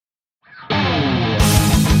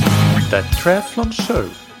That Triathlon Show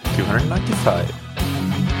 295.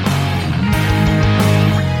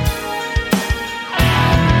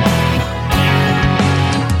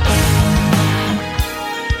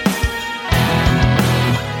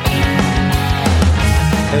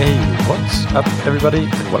 Hey, what's up everybody,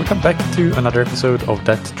 and welcome back to another episode of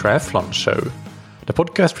That Triathlon Show, the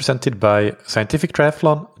podcast presented by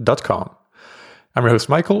scientifictriathlon.com. I'm your host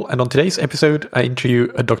Michael, and on today's episode I interview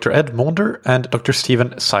Dr. Ed Maunder and Dr.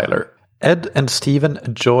 Stephen Seiler. Ed and Stephen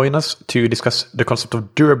join us to discuss the concept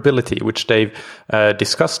of durability, which they've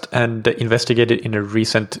discussed and investigated in a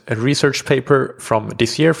recent research paper from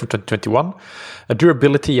this year, from 2021.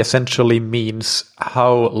 Durability essentially means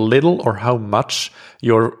how little or how much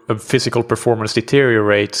your physical performance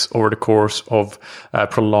deteriorates over the course of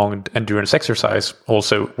prolonged endurance exercise.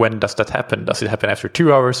 Also, when does that happen? Does it happen after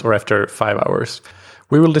 2 hours or after 5 hours?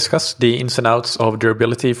 We will discuss the ins and outs of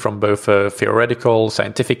durability from both a theoretical,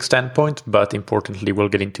 scientific standpoint, but importantly, we'll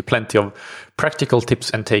get into plenty of practical tips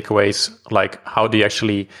and takeaways, like how do you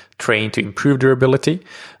actually train to improve durability,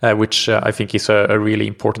 which I think is a really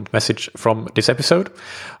important message from this episode.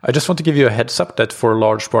 I just want to give you a heads up that for a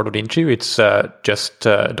large part of the interview, it's just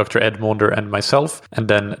Dr. Ed Maunder and myself, and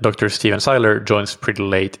then Dr. Stephen Seiler joins pretty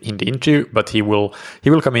late in the interview, but he will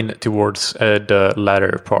come in towards the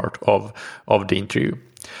latter part of the interview.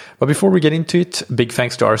 But before we get into it, big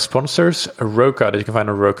thanks to our sponsors, Roka, that you can find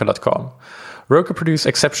on Roka.com. Roka produce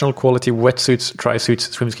exceptional quality wetsuits,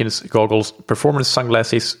 tri-suits, swimskins, goggles, performance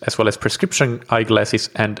sunglasses, as well as prescription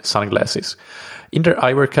eyeglasses and sunglasses. In their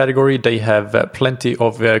eyewear category, they have plenty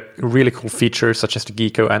of really cool features, such as the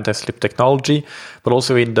Geeko anti-slip technology, but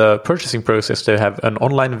also in the purchasing process, they have an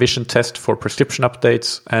online vision test for prescription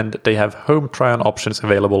updates, and they have home try-on options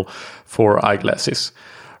available for eyeglasses.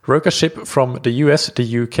 Roka ship from the US,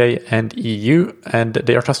 the UK, and EU, and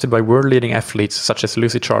they are trusted by world-leading athletes such as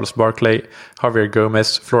Lucy Charles-Barclay, Javier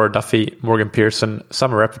Gomez, Flora Duffy, Morgan Pearson,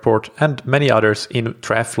 Summer Rappaport, and many others in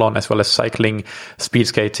triathlon, as well as cycling, speed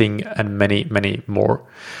skating, and many, many more.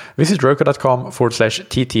 Visit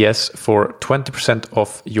roka.com/TTS for 20%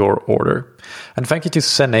 off your order. And thank you to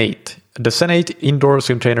Zen8. The Zen8 indoor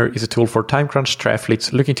swim trainer is a tool for time-crunched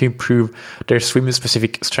triathletes looking to improve their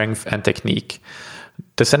swim-specific strength and technique.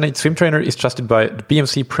 The Zen8 swim trainer is trusted by the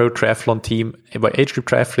BMC Pro Triathlon team, by age group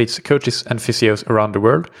triathletes, coaches, and physios around the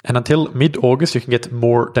world. And until mid-August, you can get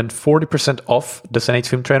more than 40% off the Zen8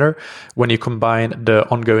 swim trainer when you combine the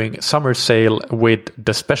ongoing summer sale with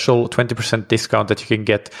the special 20% discount that you can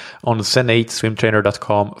get on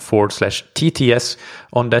zen8swimtrainer.com/TTS.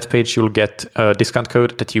 On that page, you'll get a discount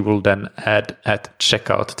code that you will then add at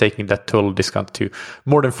checkout, taking that total discount to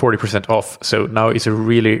more than 40% off. So now is a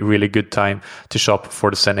really, really good time to shop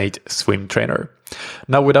for the Zen8 swim trainer.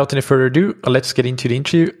 Now, without any further ado, let's get into the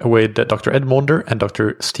interview with Dr. Ed Maunder and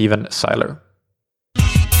Dr. Stephen Seiler.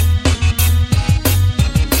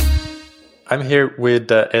 I'm here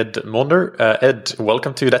with Ed Maunder. Ed,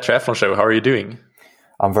 welcome to That Triathlon Show. How are you doing?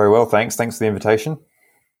 I'm very well, thanks. Thanks for the invitation.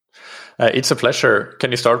 It's a pleasure.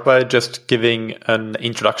 Can you start by just giving an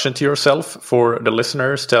introduction to yourself for the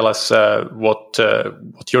listeners? Tell us what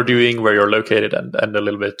you're doing, where you're located, and a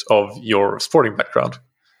little bit of your sporting background.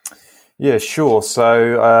 Yeah, sure.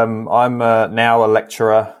 So I'm now a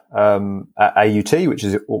lecturer at AUT, which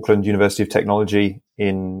is Auckland University of Technology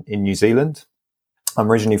in New Zealand.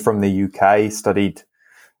 I'm originally from the UK, studied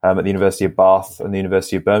at the University of Bath and the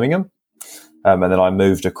University of Birmingham. And then I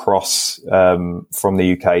moved across from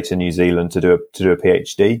the UK to New Zealand to do a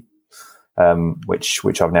PhD,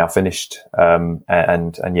 which I've now finished, and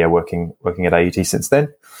working at AUT since then.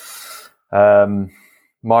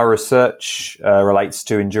 My research relates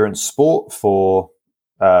to endurance sport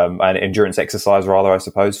and endurance exercise, rather, I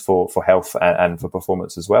suppose, for health and for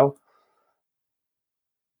performance as well.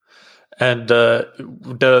 And the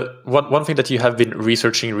one thing that you have been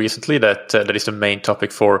researching recently that is the main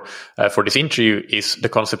topic for this interview is the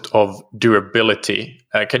concept of durability.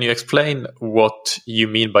 Can you explain what you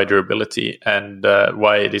mean by durability and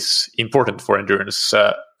why it is important for endurance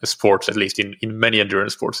sports, at least in many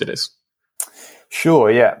endurance sports it is?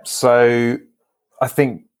 Sure, yeah. So I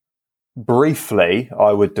think briefly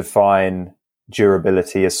I would define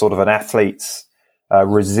durability as sort of an athlete's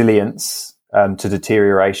resilience to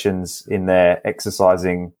deteriorations in their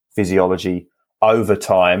exercising physiology over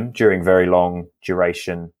time during very long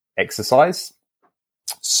duration exercise.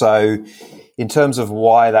 So in terms of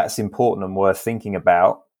why that's important and worth thinking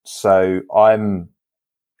about, so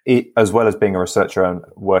as well as being a researcher, I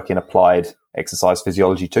work in applied exercise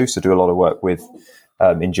physiology too, so do a lot of work with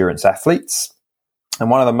endurance athletes. And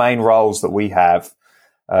one of the main roles that we have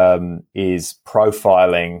is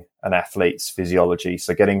profiling an athlete's physiology.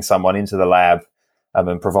 So getting someone into the lab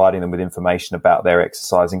and providing them with information about their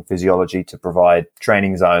exercising physiology to provide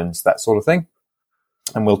training zones, that sort of thing.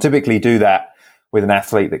 And we'll typically do that with an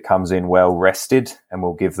athlete that comes in well rested, and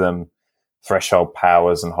we'll give them threshold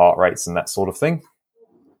powers and heart rates and that sort of thing.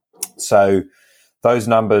 So those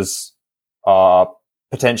numbers are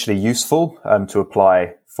potentially useful to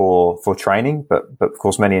apply for training, but of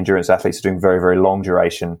course many endurance athletes are doing very, very long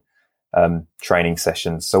duration training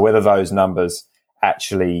sessions. So whether those numbers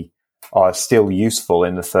actually are still useful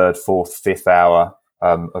in the third, fourth, fifth hour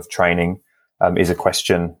of training is a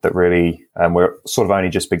question that really we're sort of only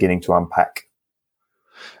just beginning to unpack.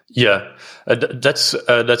 Yeah, that's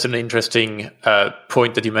an interesting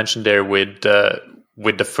point that you mentioned there with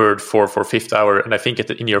the third, fourth, or fifth hour. And I think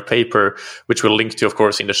in your paper, which we'll link to, of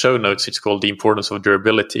course, in the show notes, it's called The Importance of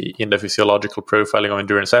Durability in the Physiological Profiling of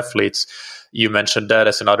Endurance Athletes. You mentioned that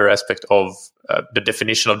as another aspect of the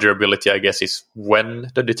definition of durability, I guess, is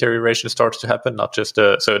when the deterioration starts to happen, not just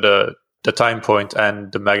the time point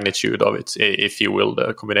and the magnitude of it, if you will,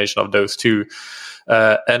 the combination of those two.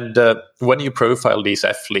 And when you profile these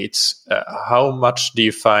athletes, how much do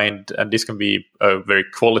you find, and this can be a very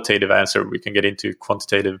qualitative answer, we can get into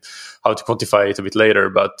quantitative, how to quantify it a bit later,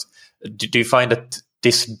 but do you find that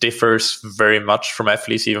this differs very much from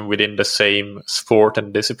athletes even within the same sport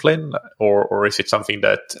and discipline, or is it something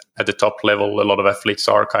that at the top level a lot of athletes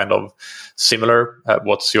are kind of similar?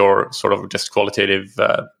 What's your sort of just qualitative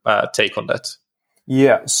take on that?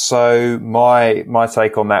 Yeah, so my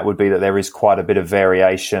take on that would be that there is quite a bit of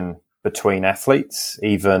variation between athletes,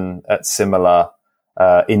 even at similar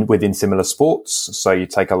within similar sports. So you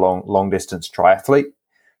take a long distance triathlete,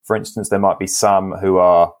 for instance, there might be some who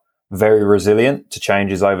are very resilient to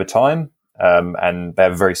changes over time, and they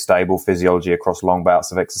have very stable physiology across long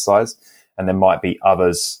bouts of exercise. And there might be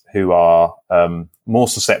others who are more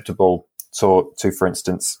susceptible to, for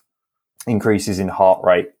instance, increases in heart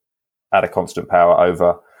rate at a constant power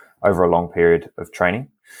over a long period of training.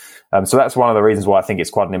 So that's one of the reasons why I think it's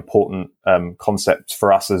quite an important concept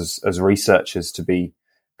for us as researchers to be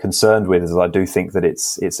concerned with, as I do think that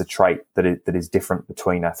it's a trait that is different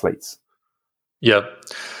between athletes. Yeah.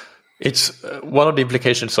 It's one of the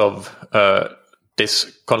implications of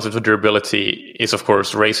this concept of durability is, of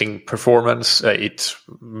course, raising performance. It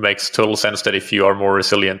makes total sense that if you are more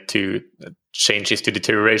resilient to changes to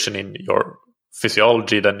deterioration in your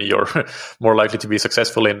physiology, then you're more likely to be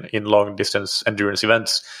successful in long distance endurance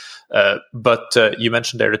events. But you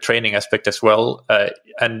mentioned there the training aspect as well.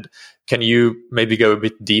 And can you maybe go a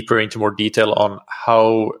bit deeper into more detail on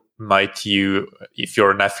how might you, if you're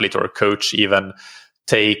an athlete or a coach even,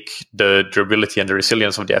 take the durability and the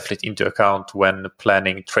resilience of the athlete into account when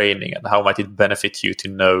planning training, and how might it benefit you to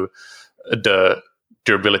know the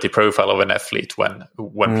durability profile of an athlete when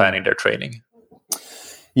planning their training?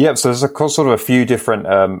 Yeah, so there's sort of a few different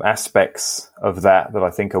aspects of that I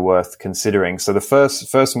think are worth considering. So the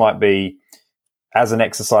first might be, as an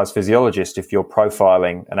exercise physiologist, if you're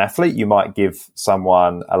profiling an athlete, you might give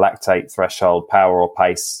someone a lactate threshold, power or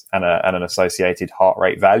pace, and an associated heart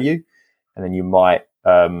rate value, and then you might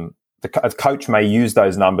a coach may use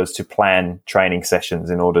those numbers to plan training sessions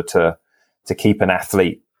in order to keep an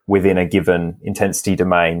athlete within a given intensity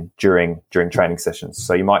domain during training sessions.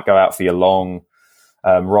 So you might go out for your long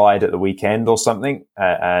ride at the weekend or something,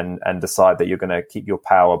 and decide that you're going to keep your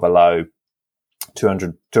power below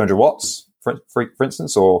 200 watts, for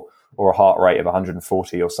instance, or a heart rate of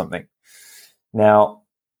 140 or something. Now,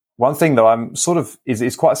 one thing that I'm sort of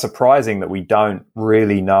is quite surprising that we don't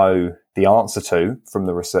really know the answer to from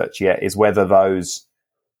the research yet is whether those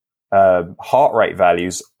heart rate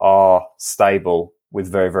values are stable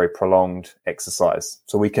with very, very prolonged exercise.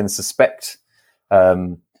 So we can suspect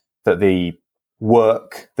that the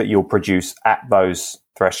work that you'll produce at those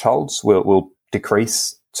thresholds will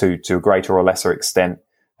decrease to a greater or lesser extent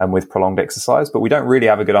with prolonged exercise. But we don't really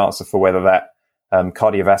have a good answer for whether that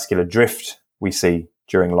cardiovascular drift we see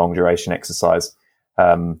during long duration exercise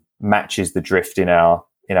matches the drift in our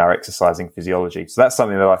exercising physiology. So that's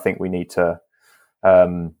something that I think we need to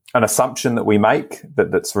an assumption that we make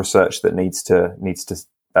that's research that needs to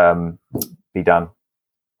be done.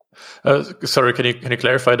 Sorry, can you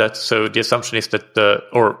clarify that? So the assumption is that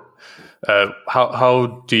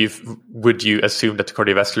how would you assume that the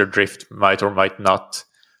cardiovascular drift might or might not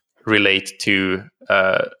relate to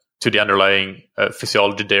the underlying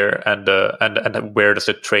physiology there, and where does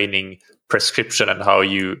the training prescription and how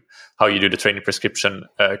you do the training prescription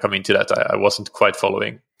come into that? I wasn't quite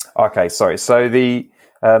following. Okay, sorry. So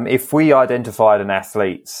if we identified an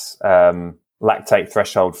athlete's lactate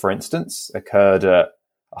threshold, for instance, occurred at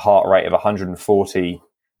a heart rate of 140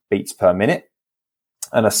 beats per minute.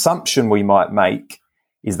 An assumption we might make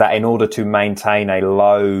is that in order to maintain a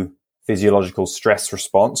low physiological stress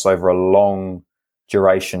response over a long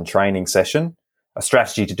duration training session, a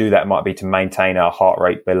strategy to do that might be to maintain our heart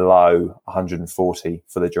rate below 140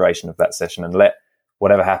 for the duration of that session and let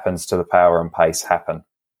whatever happens to the power and pace happen.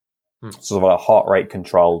 Sort of a heart rate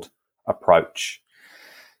controlled approach.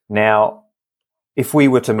 Now, if we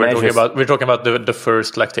were to measure... We're talking about the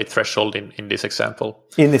first lactate threshold in this example.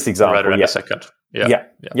 In this example, rather than the second.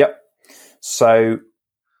 Yeah. So,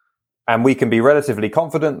 and we can be relatively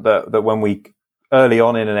confident that when we, early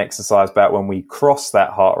on in an exercise bout, when we cross that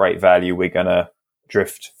heart rate value, we're going to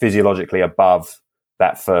drift physiologically above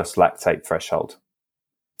that first lactate threshold.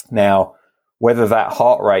 Now, whether that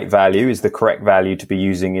heart rate value is the correct value to be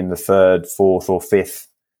using in the third, fourth, or fifth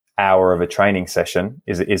hour of a training session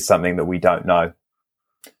is something that we don't know.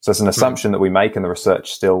 So it's an assumption that we make, and the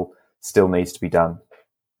research still needs to be done.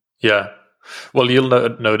 Yeah. Well, you'll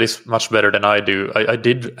know this much better than I do. I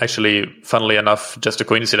did actually, funnily enough, just a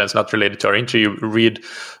coincidence, not related to our interview, read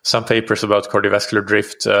some papers about cardiovascular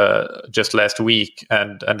drift just last week,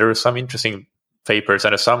 and there were some interesting papers,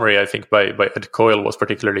 and a summary I think by Ed Coyle was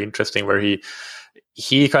particularly interesting, where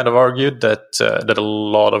he kind of argued that a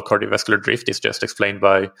lot of cardiovascular drift is just explained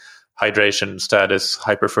by hydration status,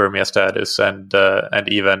 hyperthermia status, and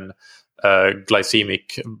even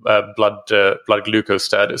glycemic blood glucose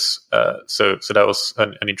status. So that was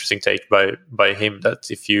an interesting take by him, that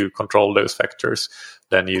if you control those factors,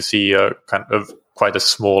 then you see a kind of quite a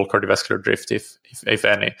small cardiovascular drift, if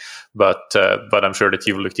any. But I'm sure that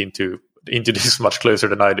you've looked into this much closer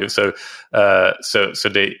than I do. So I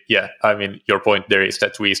mean, your point there is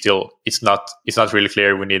that it's not really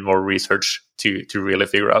clear. We need more research to really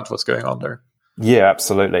figure out what's going on there. Yeah,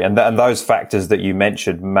 absolutely. And those factors that you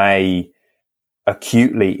mentioned may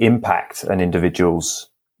acutely impact an individual's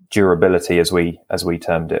durability, as we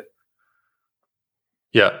termed it.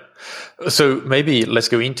 Yeah. So maybe let's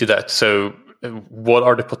go into that. So what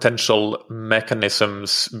are the potential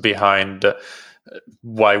mechanisms behind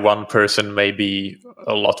why one person may be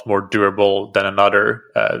a lot more durable than another,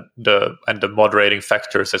 and the moderating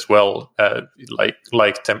factors as well, like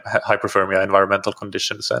hyperthermia, environmental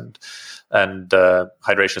conditions, and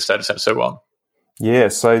hydration status, and so on. Yeah.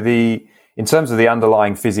 So in terms of the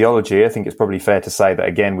underlying physiology, I think it's probably fair to say that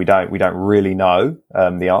again we don't really know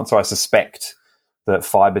the answer. I suspect that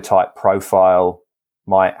fiber type profile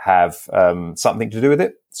might have something to do with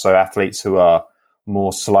it. So athletes who are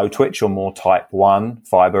more slow twitch or more type 1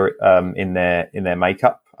 fiber in their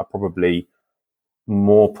makeup are probably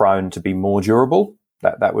more prone to be more durable.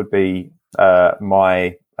 That would be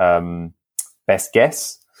my best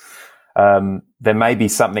guess. There may be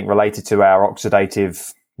something related to our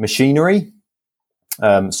oxidative machinery.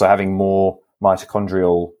 So having more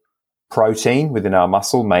mitochondrial protein within our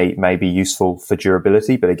muscle may be useful for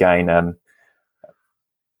durability, but again,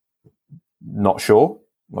 not sure.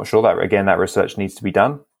 That research needs to be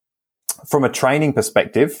done. From a training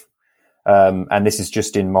perspective, and this is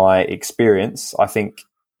just in my experience, I think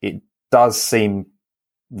it does seem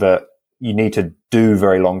that you need to do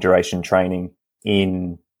very long duration training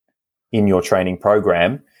in your training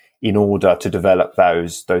program in order to develop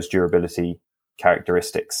those durability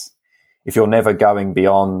characteristics. If you're never going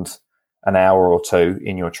beyond an hour or two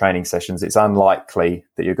in your training sessions, it's unlikely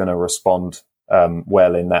that you're going to respond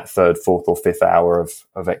well in that third, fourth, or fifth hour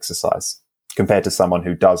of exercise compared to someone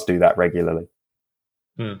who does do that regularly.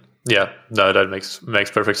 Yeah, no, that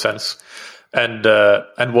makes perfect sense. And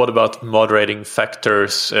what about moderating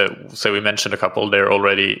factors? So we mentioned a couple there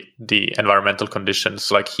already. The environmental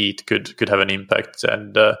conditions like heat could have an impact,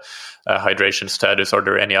 and hydration status. Are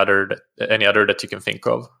there any other that you can think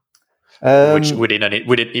of? Which within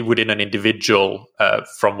an individual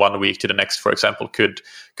from 1 week to the next, for example, could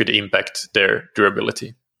impact their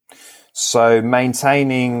durability. So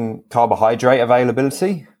maintaining carbohydrate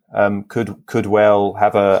availability could well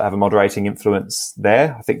have a moderating influence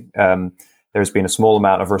there. I think there has been a small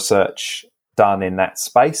amount of research done in that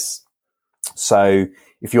space. So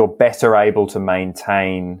if you're better able to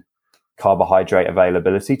maintain carbohydrate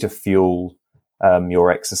availability to fuel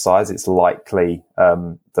your exercise, it's likely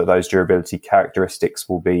that those durability characteristics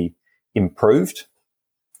will be improved.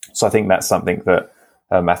 So I think that's something that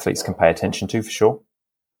athletes can pay attention to for sure.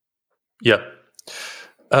 Yeah.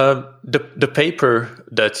 The paper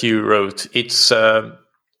that you wrote, it's a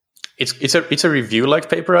review-like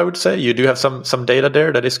paper, I would say. You do have some data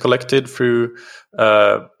there that is collected through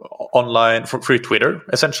online through Twitter,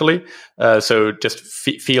 essentially. So just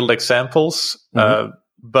field examples,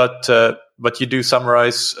 but you do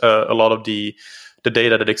summarize a lot of the the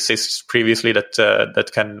data that exists previously that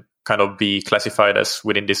can kind of be classified as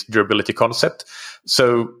within this durability concept.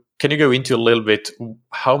 So can you go into a little bit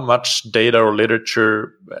how much data or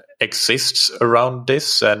literature exists around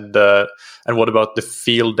this, and what about the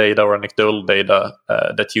field data or anecdotal data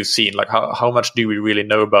that you've seen? Like how much do we really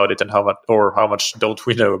know about it, and how much don't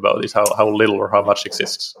we know about it? How little or how much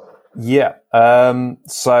exists? Yeah.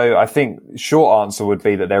 So I think short answer would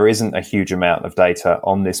be that there isn't a huge amount of data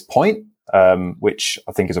on this point, which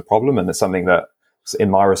I think is a problem, and it's something that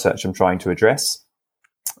in my research I'm trying to address.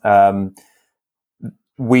 The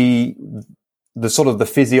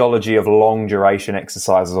physiology of long duration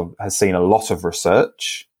exercises has seen a lot of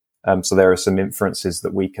research. So there are some inferences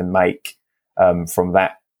that we can make from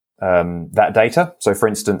that data. So for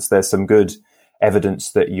instance, there's some good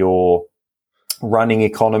evidence that your running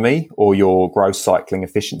economy or your gross cycling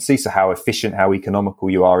efficiency, so how efficient, how economical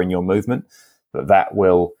you are in your movement, that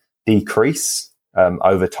will decrease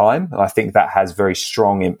over time. And I think that has very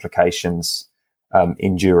strong implications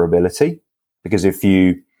in durability. Because if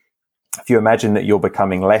you imagine that you're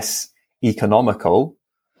becoming less economical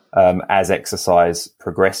as exercise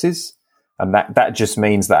progresses, and that just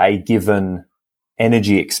means that a given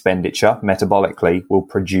energy expenditure metabolically will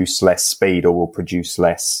produce less speed or will produce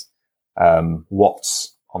less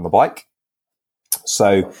watts on the bike.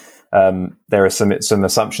 So there are some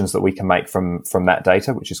assumptions that we can make from that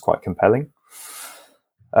data, which is quite compelling.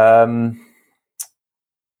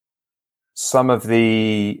 Some of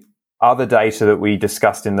the other data that we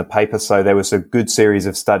discussed in the paper, so there was a good series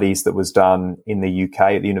of studies that was done in the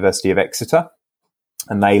UK at the University of Exeter,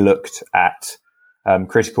 and they looked at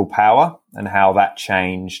critical power and how that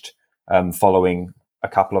changed following a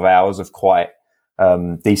couple of hours of quite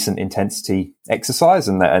decent intensity exercise,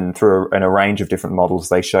 and through a range of different models,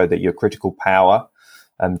 they showed that your critical power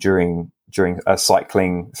during a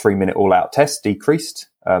cycling 3-minute all-out test decreased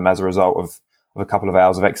as a result of a couple of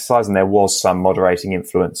hours of exercise, and there was some moderating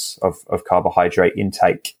influence of carbohydrate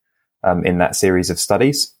intake in that series of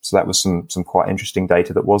studies. So that was some quite interesting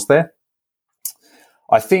data that was there.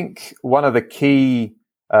 I think one of the key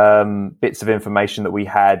bits of information that we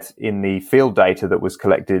had in the field data that was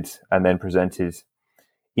collected and then presented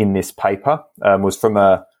in this paper was from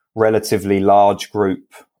a relatively large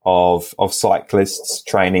group of cyclists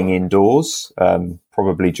training indoors,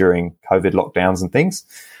 probably during COVID lockdowns and things.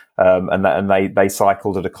 And they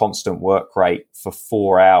cycled at a constant work rate for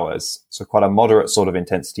 4 hours. So quite a moderate sort of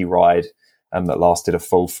intensity ride that lasted a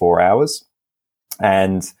full 4 hours.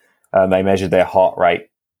 And they measured their heart rate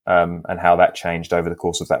and how that changed over the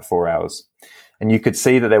course of that 4 hours. And you could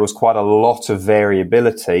see that there was quite a lot of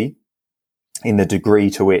variability in the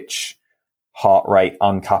degree to which heart rate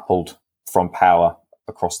uncoupled from power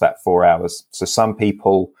across that 4 hours. So some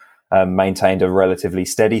people maintained a relatively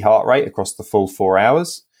steady heart rate across the full 4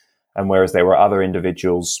 hours. And whereas there were other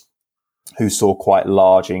individuals who saw quite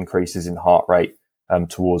large increases in heart rate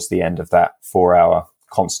towards the end of that 4-hour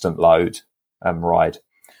constant load ride.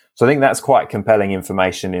 So I think that's quite compelling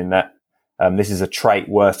information in that this is a trait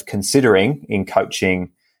worth considering in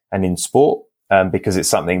coaching and in sport because it's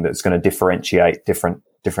something that's going to differentiate different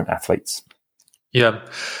athletes. Yeah.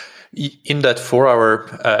 In that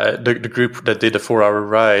 4-hour, the group that did the 4-hour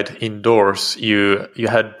ride indoors, you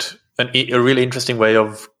had a really interesting way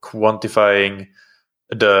of quantifying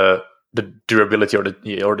the durability or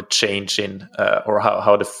the change in or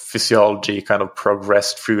how the physiology kind of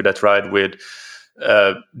progressed through that ride with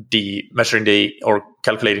the measuring or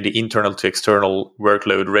calculating the internal to external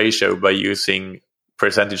workload ratio by using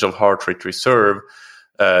percentage of heart rate reserve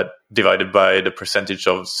divided by the percentage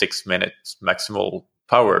of 6 minutes maximal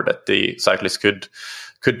power that the cyclist could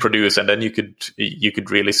produce, and then you could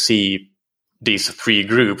really see these 3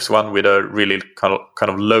 groups, one with a really kind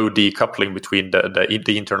of low decoupling between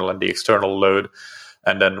the internal and the external load,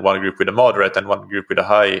 and then one group with a moderate and one group with a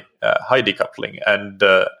high decoupling,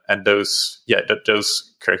 and those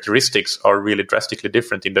characteristics are really drastically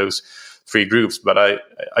different in those 3 groups. But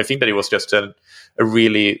I think that it was just a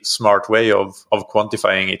really smart way of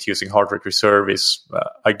quantifying it using heart rate reserve is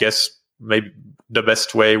I guess maybe the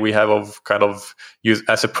best way we have of kind of use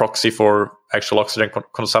as a proxy for actual oxygen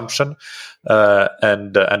consumption,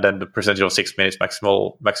 and then the percentage of 6 minutes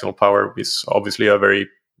maximal power is obviously a very,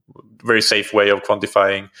 very safe way of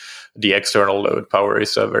quantifying the external load. Power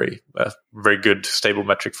is a very good stable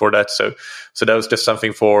metric for that. So that was just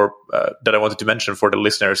something for that I wanted to mention for the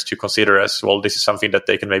listeners to consider as well. This is something that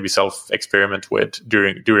they can maybe self-experiment with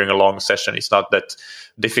during a long session. It's not that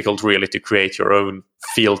difficult really to create your own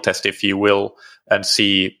field test, if you will, and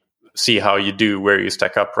see see how you do, where you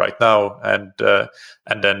stack up right now, and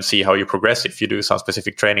then see how you progress if you do some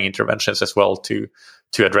specific training interventions as well to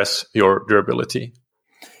address your durability.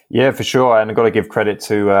 Yeah, for sure. And I've got to give credit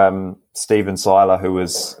to Stephen Seiler, who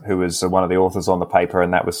was one of the authors on the paper,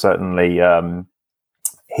 and that was certainly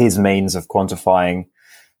his means of quantifying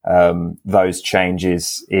those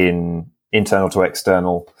changes in internal to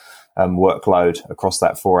external workload across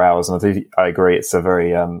that 4 hours. And I agree, it's a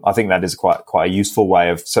very, I think that is quite a useful way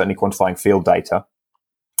of certainly quantifying field data.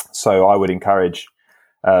 So I would encourage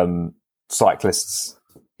cyclists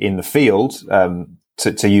in the field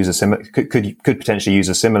to use a similar, could potentially use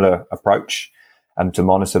a similar approach to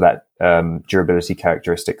monitor that durability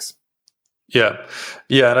characteristics. Yeah,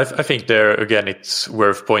 and I think there again, it's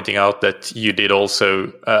worth pointing out that you did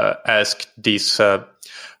also ask these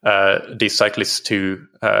cyclists to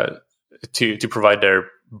provide their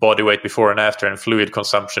body weight before and after and fluid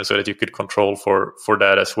consumption, so that you could control for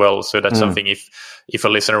that as well. So that's something if a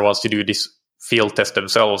listener wants to do this field test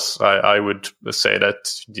themselves, I would say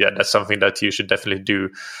that that's something that you should definitely do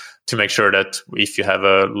to make sure that if you have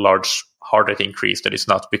a large heart rate increase, that it's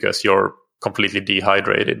not because you're completely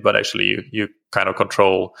dehydrated, but actually you kind of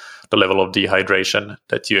control the level of dehydration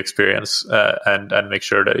that you experience, and make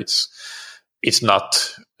sure that it's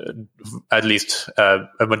not, at least a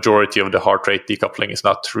majority of the heart rate decoupling is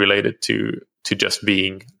not related to just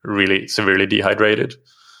being really severely dehydrated.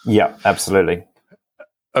 Yeah, absolutely.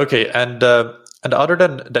 Okay, and other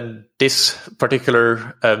than this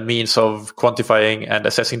particular means of quantifying and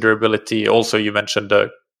assessing durability, also you mentioned the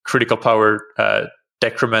critical power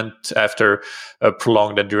decrement after a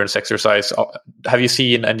prolonged endurance exercise. Have you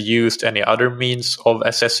seen and used any other means of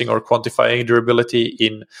assessing or quantifying durability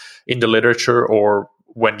in the literature, or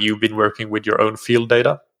when you've been working with your own field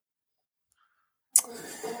data?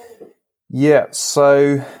 Yeah,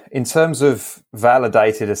 so in terms of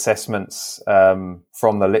validated assessments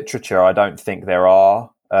from the literature, I don't think there are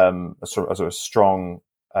a sort of strong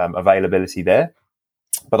availability there.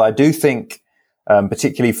 But I do think,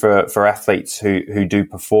 particularly for athletes who do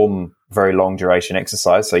perform very long duration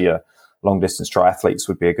exercise, so your long distance triathletes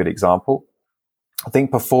would be a good example. I think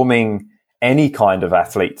performing any kind of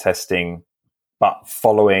athlete testing, but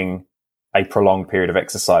following a prolonged period of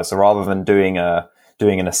exercise, so rather than doing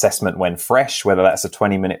an assessment when fresh, whether that's a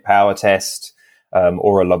 20-minute power test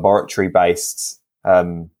or a laboratory-based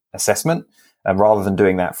assessment, and rather than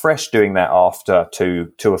doing that fresh, doing that after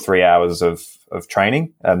 2 or 3 hours of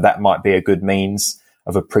training, that might be a good means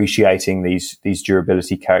of appreciating these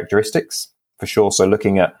durability characteristics for sure. So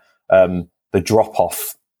looking at the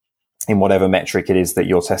drop-off in whatever metric it is that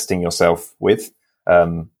you're testing yourself with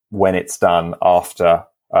when it's done after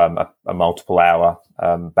a multiple hour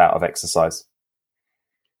bout of exercise.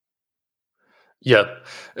 Yeah.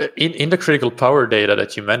 In the critical power data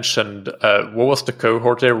that you mentioned, what was the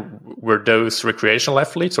cohort there? Were those recreational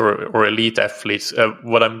athletes or elite athletes?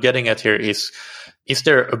 What I'm getting at here is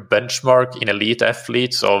there a benchmark in elite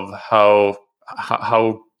athletes of how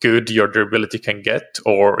good your durability can get,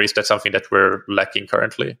 or is that something that we're lacking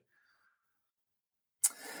currently?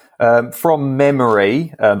 From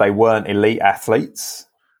memory, they weren't elite athletes.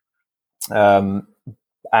 And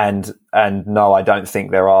no, I don't think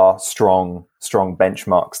there are strong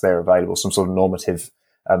benchmarks there available, some sort of normative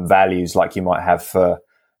values like you might have for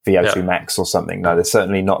VO2 max or something. No, there's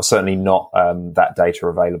certainly not that data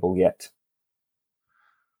available yet.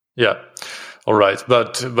 Yeah. All right.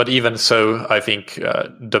 But even so, I think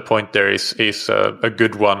the point there is a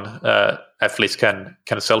good one. Athletes can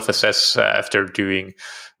self-assess after doing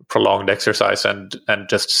prolonged exercise and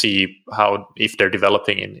just see if they're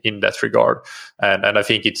developing in that regard. And I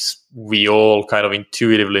think we all kind of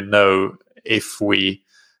intuitively know if we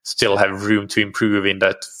still have room to improve in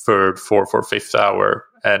that third, fourth, or fifth hour,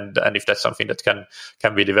 and if that's something that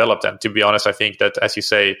can be developed. And to be honest, I think that, as you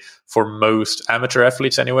say, for most amateur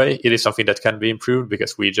athletes anyway, it is something that can be improved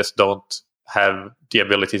because we just don't have the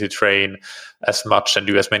ability to train as much and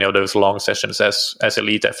do as many of those long sessions as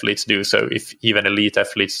elite athletes do. So if even elite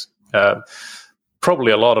athletes,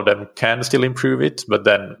 probably a lot of them can still improve it, but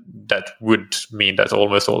then that would mean that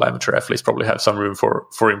almost all amateur athletes probably have some room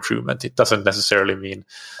for improvement. It doesn't necessarily mean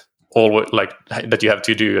always like that you have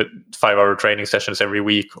to do 5-hour training sessions every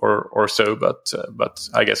week or so, but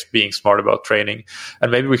I guess being smart about training,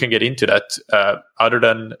 and maybe we can get into that. Other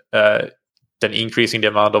than increasing the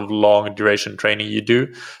amount of long duration training you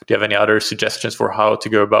do you have any other suggestions for how to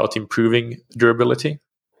go about improving durability?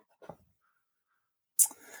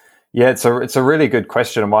 Yeah, it's a really good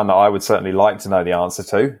question, and one that I would certainly like to know the answer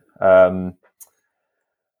to.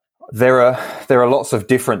 There are lots of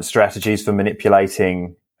different strategies for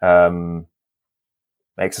manipulating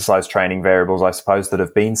exercise training variables, I suppose, that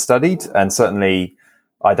have been studied. And certainly,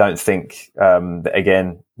 I don't think, that,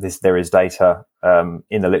 again, there is data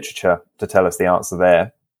in the literature to tell us the answer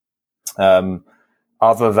there.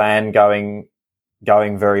 Other than going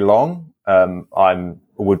very long,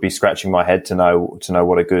 would be scratching my head to know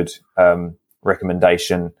what a good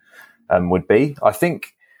recommendation would be. I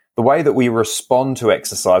think the way that we respond to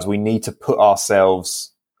exercise, we need to put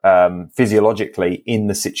ourselves physiologically in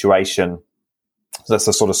the situation. So that's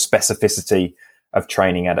the sort of specificity of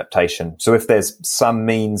training adaptation. So if there's some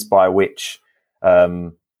means by which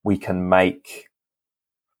we can make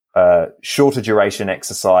shorter duration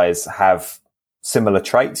exercise have similar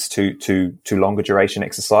traits to longer duration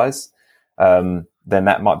exercise, then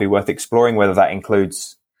that might be worth exploring. Whether that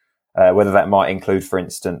might include, for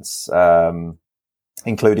instance,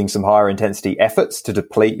 including some higher intensity efforts to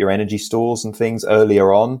deplete your energy stores and things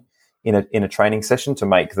earlier on in a training session to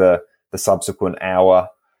make the subsequent hour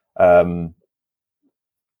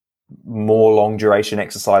more long duration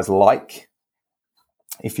exercise like,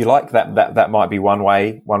 if you like. That might be one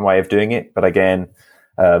way of doing it. But again,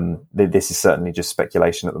 this is certainly just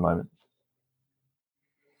speculation at the moment.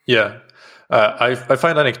 Yeah. I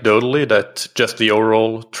find anecdotally that just the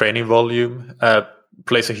overall training volume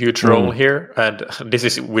plays a huge role here. And this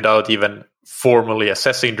is without even formally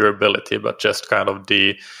assessing durability, but just kind of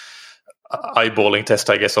the eyeballing test,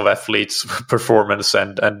 I guess, of athletes' performance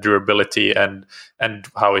and durability and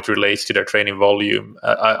how it relates to their training volume.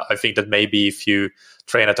 I think that maybe if you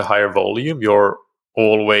train at a higher volume, you're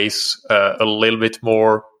always a little bit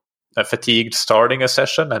more fatigued starting a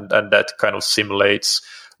session, and that kind of simulates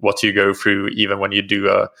what you go through even when you do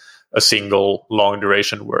a single long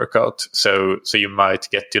duration workout. So you might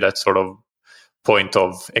get to that sort of point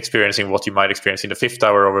of experiencing what you might experience in the 5th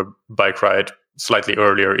hour of a bike ride slightly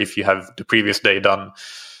earlier if you have the previous day done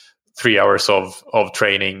 3 hours of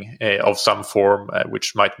training of some form,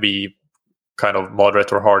 which might be kind of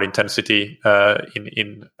moderate or hard intensity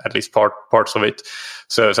in at least parts of it.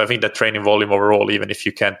 So I think that training volume overall, even if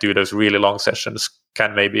you can't do those really long sessions,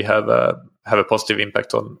 can maybe have a positive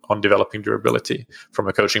impact on developing durability from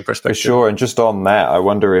a coaching perspective. For sure. And just on that, I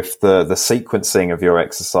wonder if the sequencing of your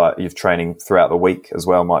exercise, your training throughout the week as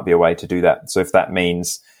well, might be a way to do that. So if that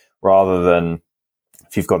means, rather than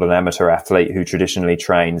if you've got an amateur athlete who traditionally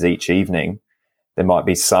trains each evening, there might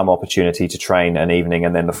be some opportunity to train an evening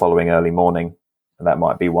and then the following early morning. And that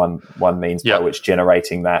might be one means by which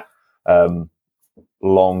generating that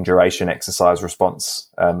long duration exercise response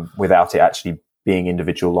without it actually being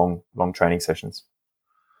individual long training sessions.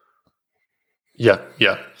 Yeah,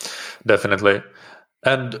 definitely.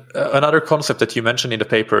 And another concept that you mentioned in the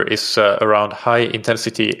paper is around high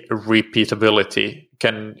intensity repeatability.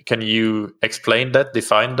 Can you explain that,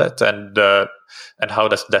 define that, and how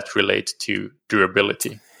does that relate to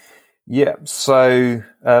durability? Yeah, so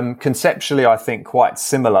conceptually, I think quite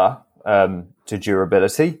similar to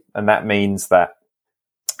durability, and that means that,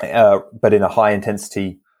 but in a high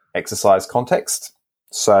intensity exercise context.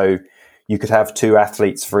 So you could have two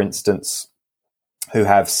athletes, for instance, who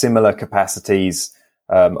have similar capacities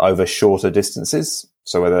over shorter distances.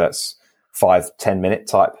 So whether that's 5-10 minute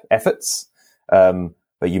type efforts,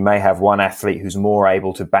 but you may have one athlete who's more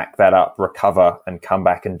able to back that up, recover, and come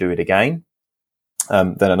back and do it again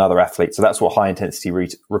than another athlete. So that's what high intensity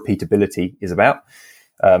repeatability is about.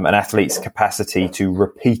 An athlete's capacity to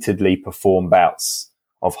repeatedly perform bouts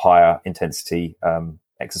of higher intensity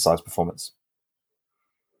exercise performance.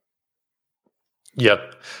 Yeah.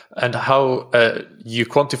 And how you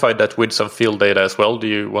quantified that with some field data as well. Do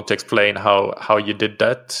you want to explain how you did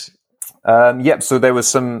that? Yep. So there was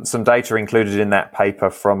some data included in that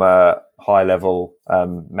paper from a high level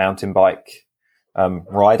mountain bike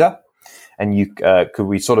rider, and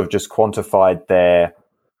we sort of just quantified their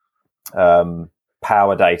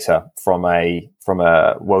power data from a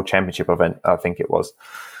World Championship event, I think it was,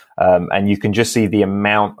 and you can just see the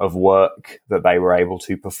amount of work that they were able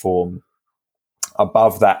to perform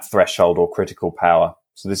above that threshold or critical power.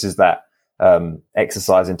 So this is that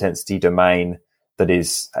exercise intensity domain that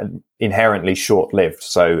is inherently short-lived,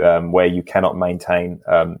 so where you cannot maintain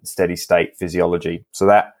steady state physiology. So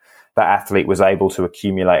that athlete was able to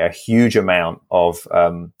accumulate a huge amount of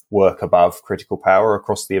work above critical power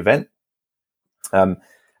across the event. And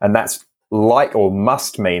that's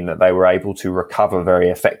must mean that they were able to recover very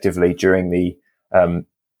effectively during the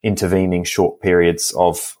intervening short periods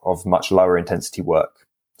of much lower intensity work.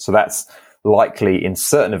 So that's likely in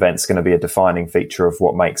certain events going to be a defining feature of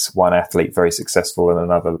what makes one athlete very successful and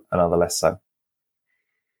another less so.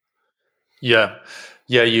 Yeah,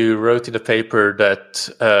 you wrote in the paper that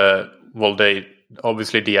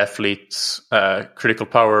obviously the athletes' critical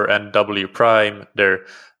power and W prime, their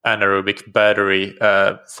anaerobic battery.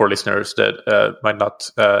 For listeners that might not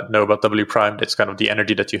know about W prime, that's kind of the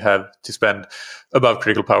energy that you have to spend above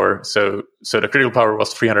critical power. So the critical power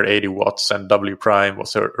was 380 watts and W prime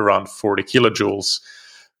was around 40 kilojoules.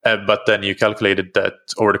 But then you calculated that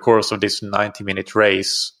over the course of this 90-minute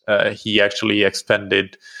race, he actually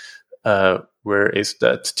expended,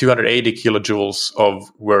 280 kilojoules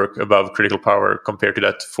of work above critical power compared to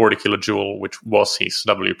that 40 kilojoule, which was his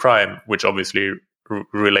W prime, which obviously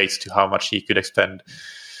relates to how much he could expend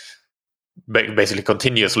basically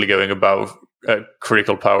continuously going above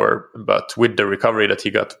critical power. But with the recovery that he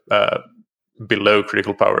got below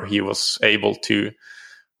critical power, he was able to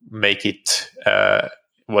make it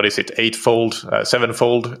sevenfold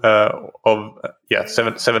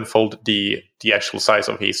the actual size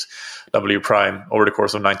of his W prime over the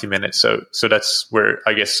course of 90 minutes. So that's where,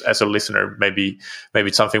 I guess, as a listener, maybe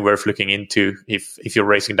it's something worth looking into if you're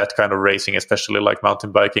racing that kind of racing, especially like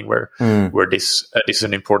mountain biking, where this is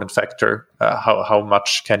an important factor. How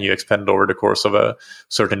much can you expend over the course of a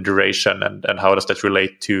certain duration, and how does that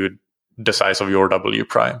relate to the size of your W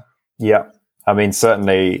prime? Yeah, I mean,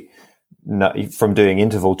 certainly. No, from doing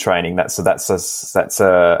interval training, that's a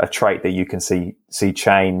trait that you can see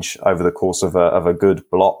change over the course of a good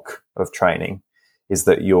block of training, is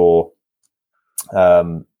that your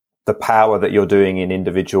the power that you're doing in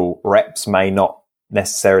individual reps may not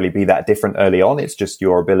necessarily be that different early on. It's just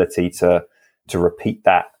your ability to repeat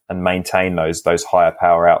that and maintain those higher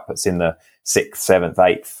power outputs in the 6th, 7th,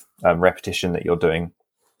 8th repetition that you're doing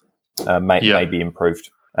may be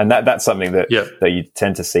improved. And that's something that you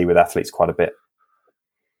tend to see with athletes quite a bit.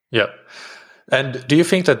 Yeah. And do you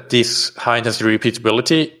think that this high intensity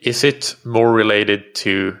repeatability, is it more related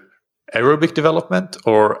to aerobic development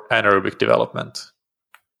or anaerobic development?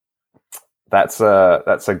 That's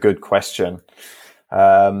a good question.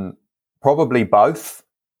 Probably both.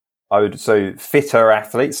 So fitter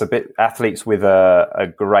athletes, athletes with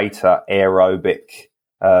a greater aerobic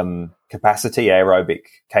capacity, aerobic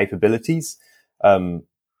capabilities,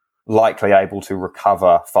 likely able to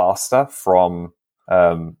recover faster from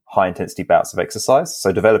high intensity bouts of exercise.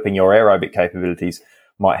 So developing your aerobic capabilities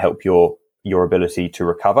might help your ability to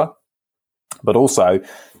recover, but also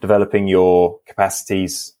developing your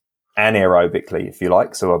capacities anaerobically, if you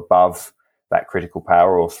like, so above that critical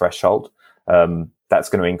power or threshold. That's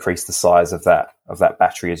going to increase the size of that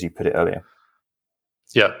battery, as you put it earlier.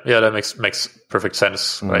 Yeah, that makes perfect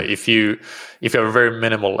sense. Right? If you have a very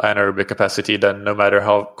minimal anaerobic capacity, then no matter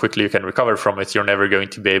how quickly you can recover from it, you're never going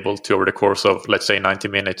to be able to, over the course of, let's say, 90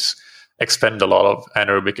 minutes, expend a lot of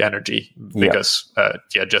anaerobic energy, because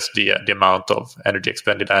just the amount of energy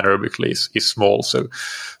expended anaerobically is small. So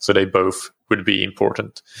they both would be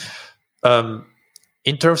important.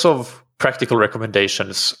 In terms of practical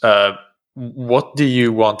recommendations, what do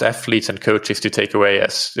you want athletes and coaches to take away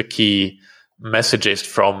as the key messages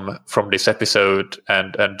from this episode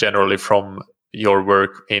and generally from your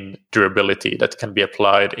work in durability that can be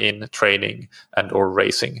applied in training and or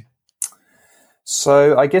racing?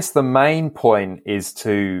 So I guess the main point is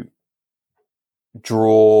to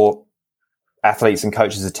draw athletes and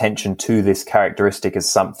coaches' attention to this characteristic as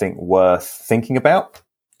something worth thinking about.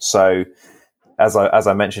 So as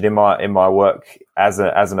I mentioned in my work as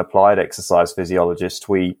an applied exercise physiologist,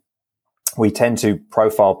 we tend to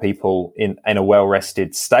profile people in a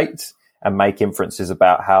well-rested state and make inferences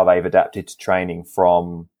about how they've adapted to training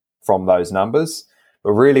from those numbers.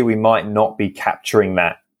 But really, we might not be capturing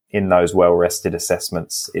that in those well-rested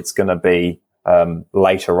assessments. It's going to be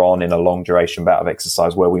later on in a long duration bout of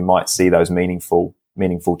exercise where we might see those meaningful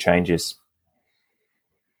changes.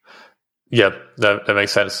 Yeah, that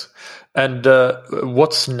makes sense. And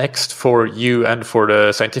what's next for you and for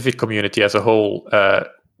the scientific community as a whole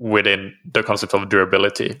within the concept of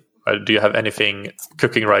durability? Do you have anything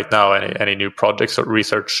cooking right now? Any new projects or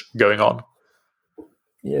research going on?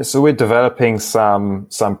 Yeah, so we're developing some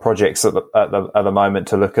projects at the moment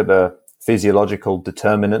to look at the physiological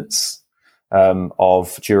determinants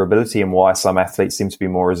of durability and why some athletes seem to be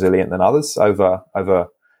more resilient than others over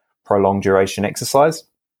prolonged duration exercise,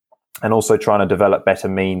 and also trying to develop better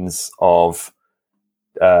means of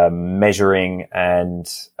measuring and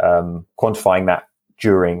quantifying that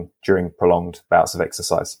during prolonged bouts of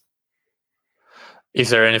exercise. Is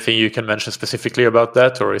there anything you can mention specifically about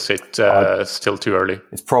that, or is it still too early?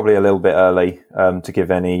 It's probably a little bit early to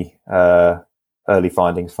give any early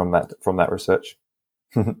findings from that research.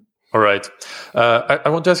 All right. I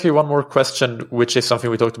want to ask you one more question, which is something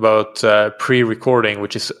we talked about pre-recording,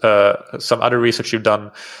 which is some other research you've done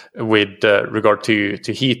with regard to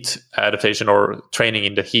heat adaptation or training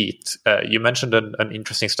in the heat. You mentioned an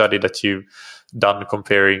interesting study that you've done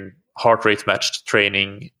comparing heart rate matched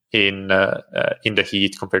training in the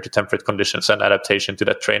heat compared to temperate conditions and adaptation to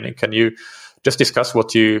that training. Can you just discuss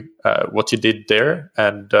what you did there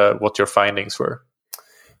and what your findings were?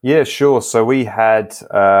 Yeah, sure. So we had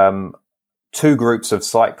two groups of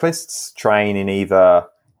cyclists train in either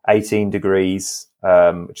 18 degrees,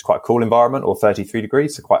 which is quite a cool environment, or 33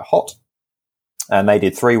 degrees, so quite hot. And they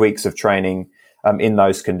did 3 weeks of training in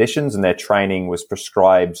those conditions, and their training was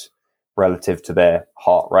prescribed relative to their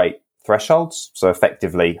heart rate thresholds. So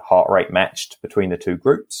effectively heart rate matched between the two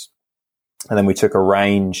groups. And then we took a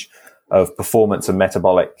range of performance and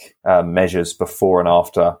metabolic measures before and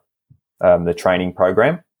after the training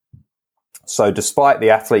program. So despite the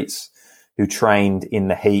athletes who trained in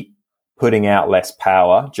the heat putting out less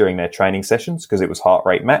power during their training sessions because it was heart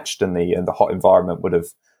rate matched and the hot environment would have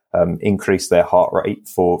increased their heart rate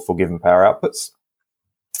for given power outputs,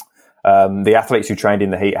 the athletes who trained in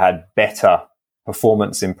the heat had better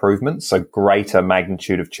performance improvements, so greater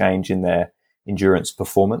magnitude of change in their endurance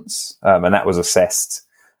performance. And that was assessed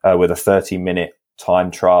with a 30-minute time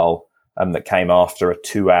trial that came after a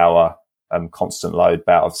 2-hour constant load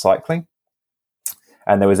bout of cycling.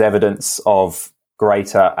 And there was evidence of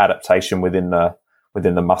greater adaptation within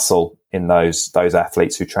the muscle in those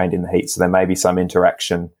athletes who trained in the heat. So there may be some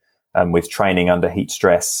interaction with training under heat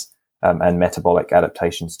stress and metabolic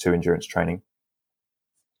adaptations to endurance training.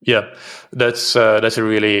 Yeah, that's a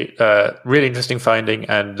really interesting finding,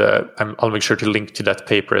 and I'll make sure to link to that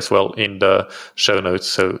paper as well in the show notes,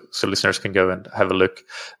 so listeners can go and have a look.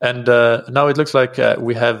 And now it looks like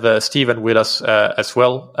we have Stephen with us as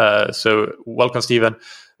well. So welcome, Stephen.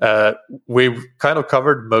 We've kind of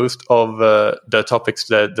covered most of the topics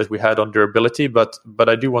that we had on durability, but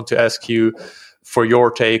I do want to ask you for your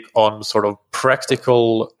take on sort of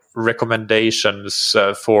practical recommendations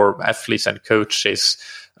for athletes and coaches.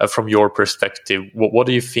 From your perspective, what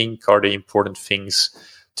do you think are the important things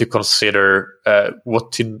to consider?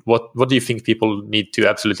 What do you think people need to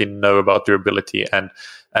absolutely know about durability? And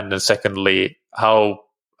then secondly, how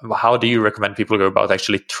do you recommend people go about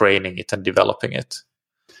actually training it and developing it?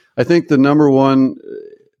 I think the number one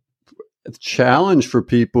challenge for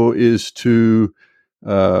people is to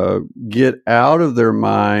get out of their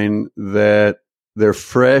mind that they're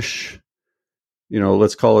fresh.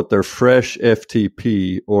 Let's call it their fresh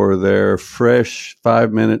FTP or their fresh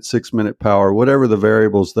 5-minute, 6-minute power, whatever the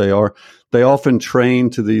variables they are. They often train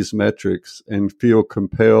to these metrics and feel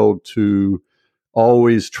compelled to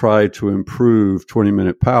always try to improve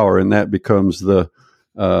 20-minute power, and that becomes their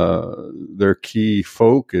key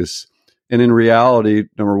focus. And in reality,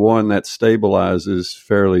 number one, that stabilizes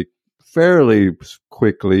fairly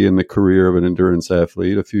quickly in the career of an endurance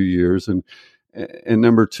athlete, a few years, and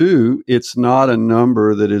number two, it's not a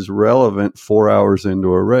number that is relevant 4 hours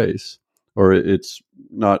into a race, or it's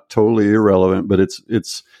not totally irrelevant, but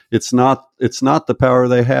it's not the power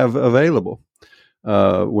they have available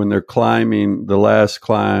when they're climbing the last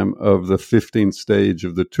climb of the 15th stage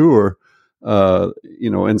of the tour.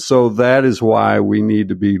 And so that is why we need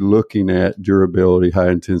to be looking at durability,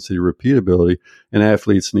 high intensity, repeatability, and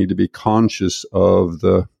athletes need to be conscious of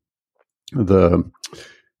the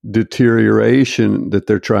deterioration that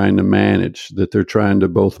they're trying to manage, that they're trying to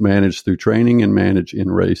both manage through training and manage in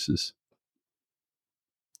races.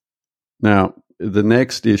 Now, the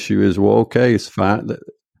next issue is, well, okay, it's fine.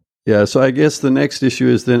 Yeah, so I guess the next issue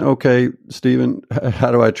is then, okay, Stephen,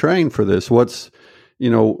 how do I train for this? Perhaps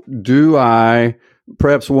one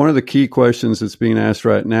of the key questions that's being asked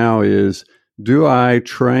right now is, do I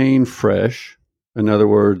train fresh? In other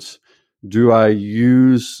words, do I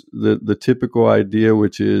use the typical idea,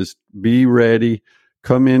 which is be ready,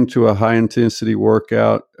 come into a high-intensity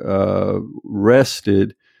workout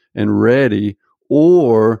rested and ready,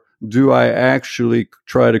 or do I actually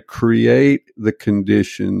try to create the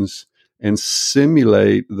conditions and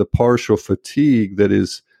simulate the partial fatigue that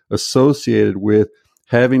is associated with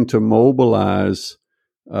having to mobilize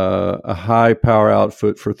a high-power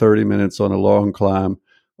output for 30 minutes on a long climb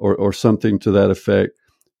or something to that effect,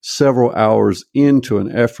 several hours into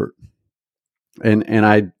an effort, and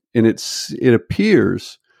it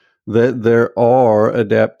appears that there are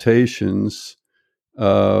adaptations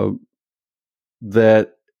that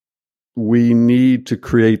we need to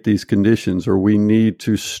create these conditions, or we need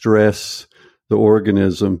to stress the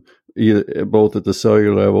organism both at the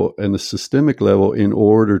cellular level and the systemic level in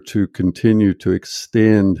order to continue to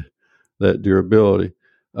extend that durability.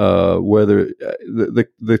 whether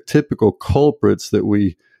the typical culprits that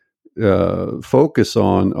we focus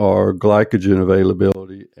on are glycogen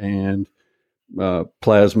availability and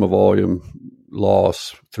plasma volume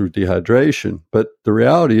loss through dehydration. But the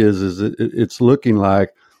reality is it's looking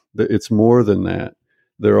like it's more than that.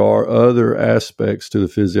 There are other aspects to the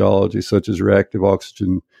physiology, such as reactive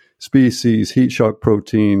oxygen species, heat shock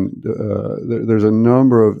protein. There's a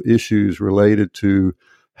number of issues related to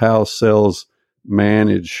how cells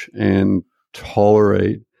manage and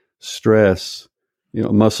tolerate stress,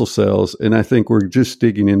 muscle cells. And I think we're just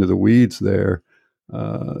digging into the weeds there.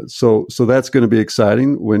 So that's going to be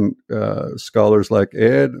exciting when scholars like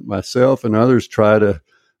Ed, myself, and others try to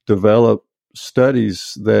develop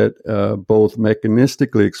studies that both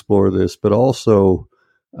mechanistically explore this, but also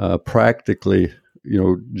practically,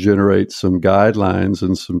 generate some guidelines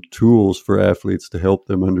and some tools for athletes to help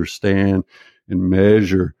them understand and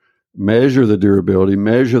measure the durability,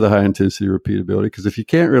 measure the high intensity repeatability. Because if you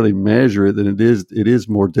can't really measure it, then it is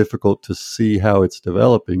more difficult to see how it's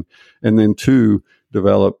developing. And then two,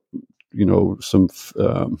 develop, some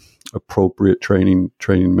appropriate training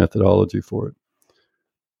methodology for it.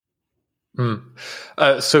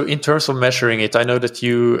 So in terms of measuring it, I know that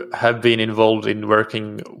you have been involved in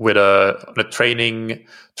working with a training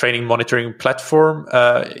monitoring platform.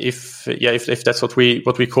 If that's what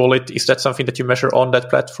we call it, is that something that you measure on that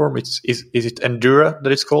platform? Is it Endura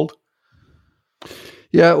that it's called?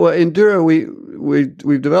 Yeah, well, Endura,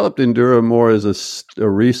 we've developed Endura more as a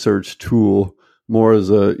research tool, more as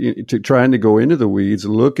trying to go into the weeds,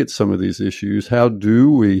 look at some of these issues. How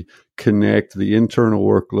do we connect the internal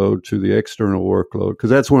workload to the external workload? Because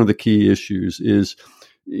that's one of the key issues is,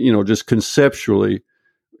 just conceptually,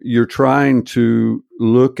 you're trying to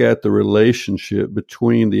look at the relationship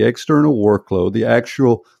between the external workload, the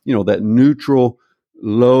actual, that neutral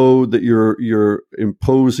load that you're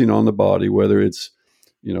imposing on the body, whether it's,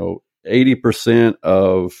 80%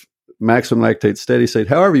 of maximum lactate steady state,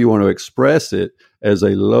 however you want to express it as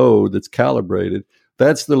a load that's calibrated,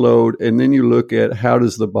 that's the load. And then you look at how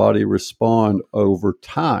does the body respond over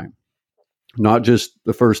time, not just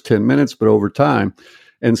the first 10 minutes, but over time.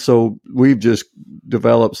 And so we've just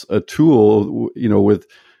developed a tool, with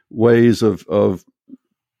ways of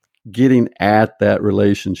getting at that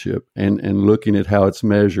relationship and looking at how it's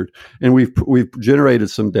measured. And we've generated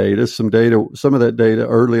some data. Some of that data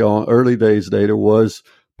early days data was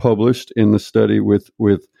published in the study with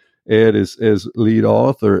Ed as lead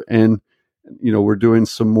author. And, we're doing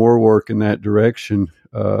some more work in that direction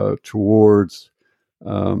towards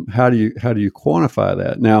how do you quantify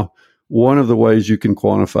that? Now, one of the ways you can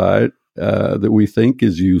quantify it that we think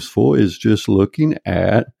is useful is just looking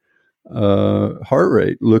at heart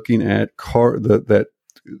rate, looking at that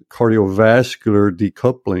cardiovascular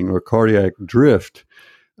decoupling or cardiac drift.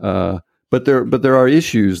 But there are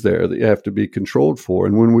issues there that you have to be controlled for.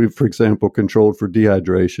 And when we've, for example, controlled for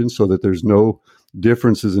dehydration so that there's no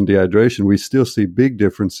differences in dehydration, we still see big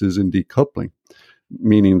differences in decoupling,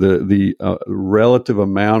 meaning the relative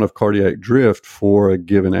amount of cardiac drift for a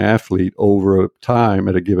given athlete over time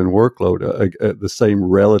at a given workload, the same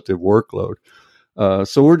relative workload.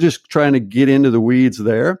 So we're just trying to get into the weeds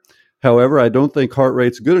there. However, I don't think heart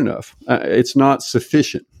rate's good enough. It's not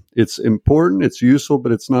sufficient. It's important, it's useful,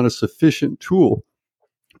 but it's not a sufficient tool,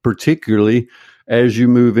 particularly as you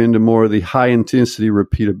move into more of the high intensity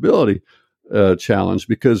repeatability challenge,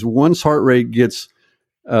 because once heart rate gets,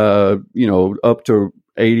 up to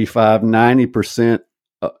 85, 90%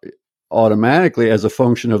 automatically as a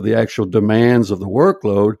function of the actual demands of the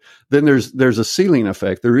workload, then there's a ceiling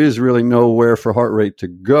effect. There is really nowhere for heart rate to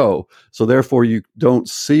go. So therefore you don't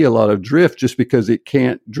see a lot of drift just because it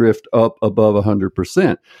can't drift up above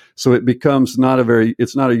 100%. So it becomes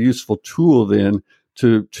it's not a useful tool then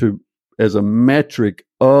to as a metric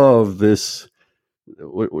of this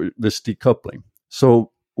decoupling.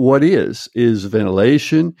 So what is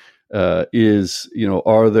ventilation? Could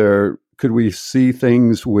we see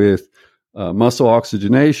things with muscle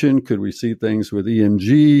oxygenation? Could we see things with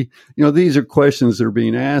EMG? These are questions that are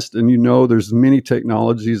being asked, and there's many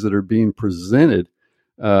technologies that are being presented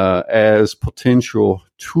as potential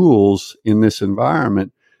tools in this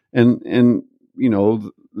environment, and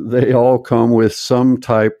they all come with some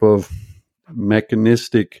type of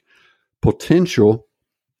mechanistic potential,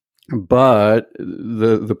 but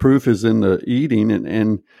the proof is in the eating,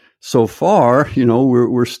 and so far,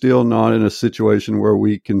 we're still not in a situation where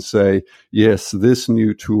we can say, yes, this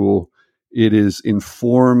new tool, it is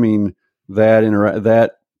informing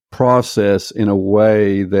that process in a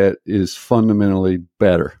way that is fundamentally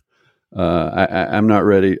better. I'm not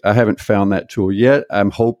ready. I haven't found that tool yet.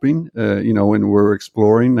 I'm hoping, when we're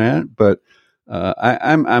exploring that, but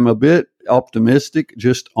I'm a bit optimistic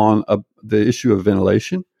just on the issue of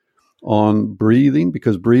ventilation, on breathing,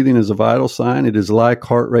 because breathing is a vital sign. It is like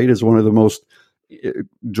heart rate is one of the most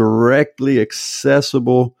directly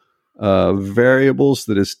accessible variables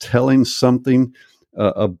that is telling something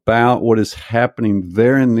about what is happening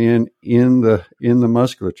there and then in the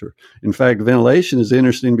musculature. In fact, ventilation is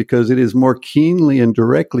interesting because it is more keenly and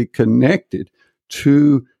directly connected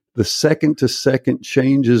to the second-to-second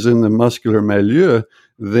changes in the muscular milieu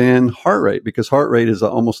than heart rate, because heart rate is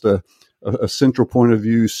almost a central point of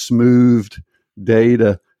view, smoothed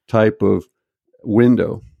data type of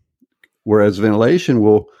window, whereas ventilation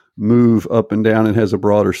will move up and down and has a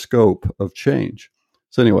broader scope of change.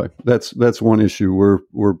 So anyway, that's one issue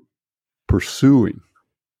we're pursuing.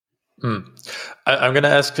 I'm going to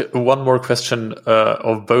ask one more question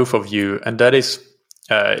of both of you, and that is,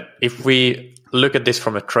 if we look at this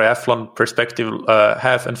from a triathlon perspective,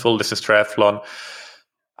 half and full distance triathlon,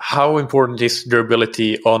 how important is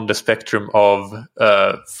durability on the spectrum of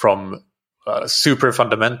from super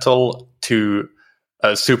fundamental to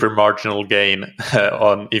super marginal gain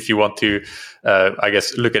on, if you want to, I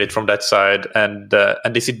guess, look at it from that side, and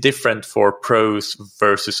is it different for pros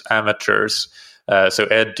versus amateurs? So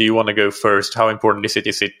Ed, do you want to go first? How important is it?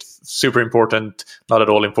 Is it super important, not at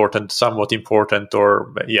all important, somewhat important,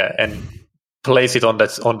 or and place it on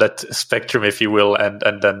that spectrum, if you will, and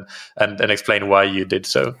explain why you did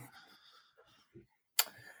so.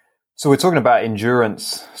 So we're talking about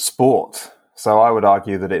endurance sport. So I would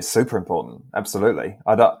argue that it's super important. Absolutely.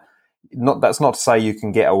 That's not to say you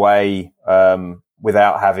can get away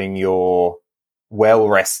without having your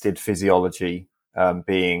well-rested physiology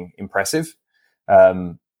being impressive.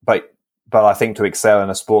 But I think to excel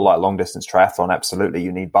in a sport like long distance triathlon, absolutely,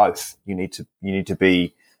 you need both. You need to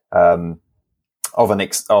be of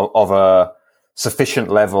a sufficient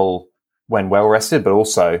level when well rested, but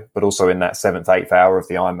also in that 7th, 8th hour of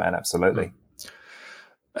the Ironman, absolutely.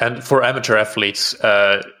 And for amateur athletes,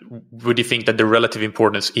 would you think that the relative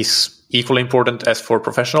importance is equally important as for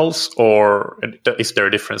professionals, or is there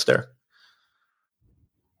a difference there?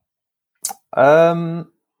 I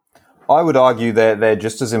would argue they're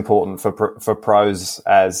just as important for pros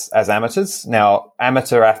as amateurs. Now,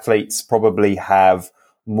 amateur athletes probably have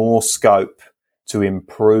more scope to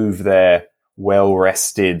improve their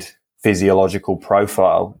well-rested physiological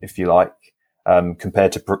profile, if you like,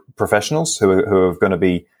 compared to professionals who are going to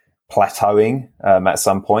be plateauing at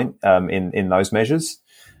some point in those measures.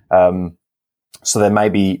 So there may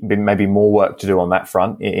be more work to do on that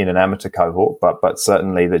front in an amateur cohort, but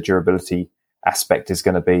certainly the durability aspect is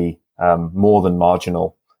going to be more than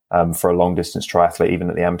marginal for a long distance triathlete, even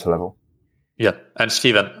at the amateur level. Yeah, and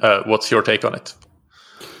Stephen, what's your take on it?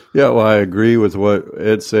 Yeah, well, I agree with what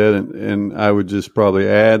Ed said, and I would just probably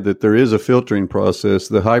add that there is a filtering process.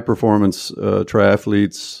 The high-performance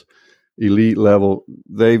triathletes, elite level,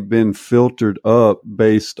 they've been filtered up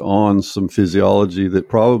based on some physiology that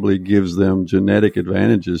probably gives them genetic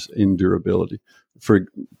advantages in durability, for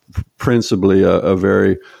principally a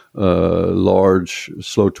very large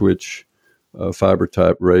slow-twitch fiber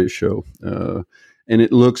type ratio. And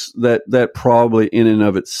it looks that probably in and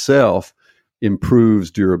of itself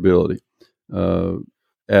improves durability.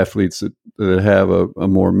 Athletes that have a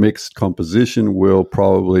more mixed composition will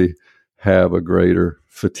probably have a greater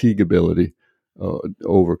fatigability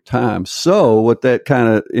over time. So what that kind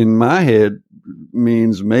of, in my head,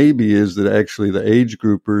 means maybe is that actually the age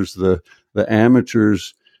groupers, the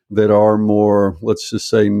amateurs that are more, let's just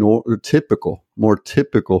say, more typical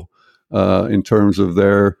in terms of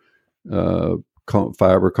their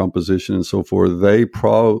fiber composition and so forth,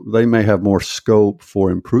 they may have more scope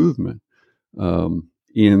for improvement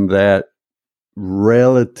in that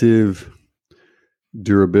relative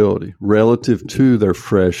durability relative to their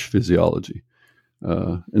fresh physiology.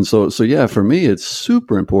 And so yeah, for me, it's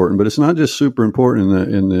super important, but it's not just super important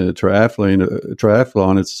in the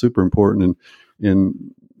triathlon. It's super important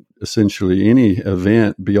in essentially any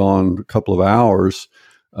event beyond a couple of hours.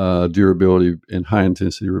 Durability and high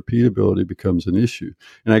intensity repeatability becomes an issue.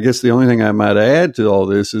 And I guess the only thing I might add to all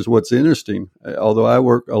this is what's interesting. Although I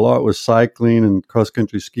work a lot with cycling and cross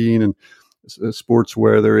country skiing and sports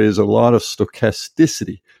where there is a lot of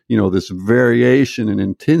stochasticity, this variation in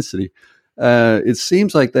intensity, it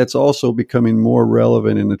seems like that's also becoming more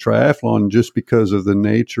relevant in the triathlon just because of the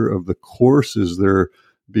nature of the courses that are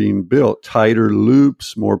being built. Tighter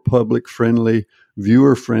loops, more public friendly,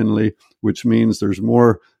 viewer friendly, which means there's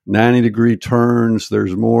more 90-degree turns,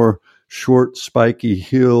 there's more short, spiky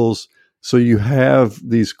hills, So you have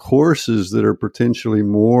these courses that are potentially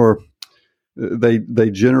more. They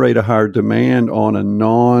generate a higher demand on a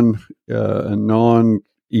non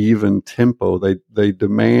even tempo. They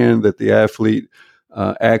demand that the athlete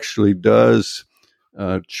actually does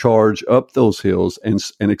charge up those hills and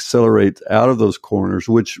accelerate out of those corners,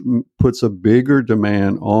 which puts a bigger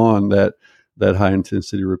demand on that high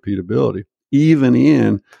intensity repeatability, even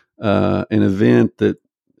in an event that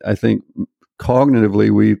I think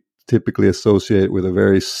cognitively we typically associate with a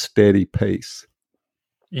very steady pace.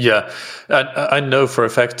 Yeah, I know for a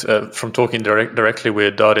fact from talking directly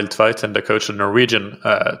with Adil Tveiten, the coach of the Norwegian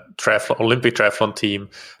Olympic triathlon team,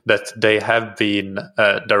 that they have been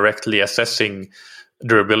directly assessing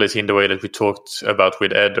durability in the way that we talked about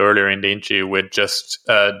with Ed earlier in the interview, with just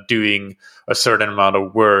doing a certain amount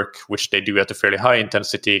of work, which they do at a fairly high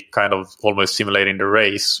intensity, kind of almost simulating the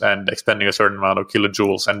race and expending a certain amount of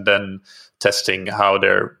kilojoules, and then testing how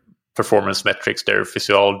their performance metrics, their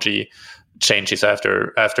physiology changes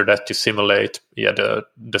after that to simulate the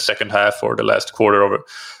second half or the last quarter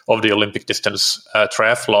of the Olympic distance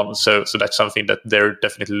triathlon. So that's something that they're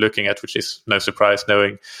definitely looking at, which is no surprise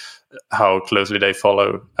knowing how closely they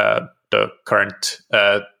follow the current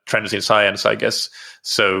trends in science, I guess.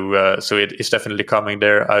 So it is definitely coming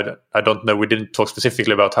there. I don't know. We didn't talk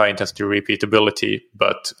specifically about high intensity repeatability,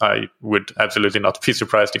 but I would absolutely not be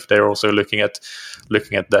surprised if they're also looking at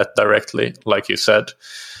that directly, like you said.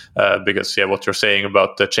 Because what you're saying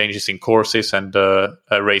about the changes in courses and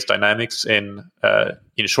race dynamics in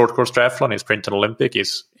short course triathlon, in sprint and Olympic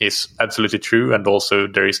is absolutely true. And also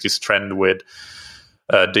there is this trend with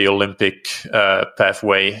the Olympic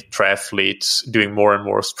pathway triathletes doing more and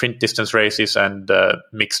more sprint distance races and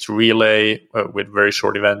mixed relay with very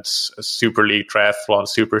short events, Super League triathlon,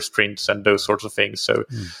 super sprints, and those sorts of things. So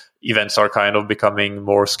events are kind of becoming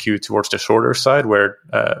more skewed towards the shorter side, where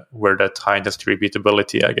that high intensity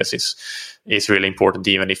repeatability, I guess, is really important,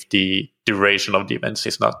 even if the duration of the events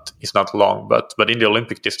is not long. But in the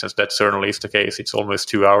Olympic distance, that certainly is the case. It's almost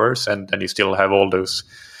 2 hours, and then you still have all those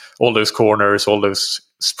corners, all those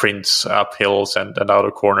sprints up hills and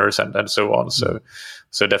outer corners and so on.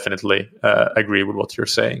 So definitely agree with what you're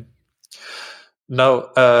saying. Now,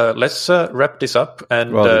 let's wrap this up.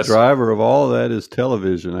 And the driver of all of that is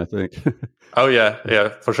television, I think. Oh, yeah,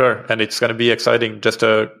 for sure. And it's going to be exciting. Just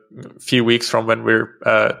a few weeks from when we're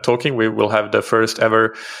talking, we will have the first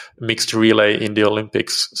ever mixed relay in the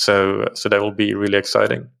Olympics. So that will be really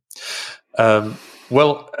exciting.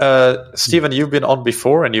 Well, Stephen, you've been on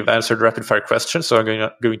before and you've answered rapid fire questions. So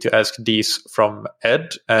I'm going to ask these from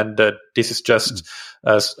Ed. And this is just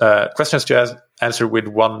questions to answer with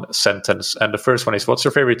one sentence. And the first one is, what's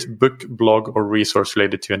your favorite book, blog, or resource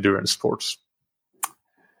related to endurance sports?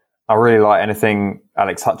 I really like anything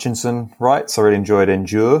Alex Hutchinson writes. I really enjoyed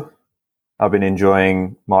Endure. I've been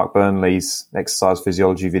enjoying Mark Burnley's exercise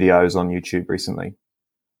physiology videos on YouTube recently.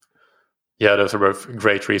 Yeah, those are both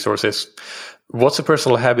great resources. What's a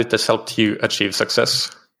personal habit that's helped you achieve success?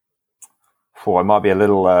 I might be a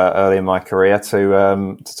little early in my career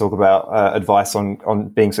to talk about advice on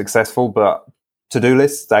being successful, but to-do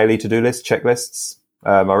lists, daily to-do lists, checklists.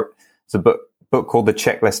 It's a book called The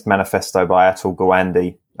Checklist Manifesto by Atul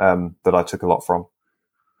Gawande that I took a lot from.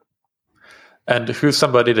 And who's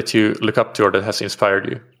somebody that you look up to or that has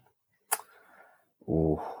inspired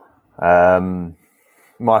you?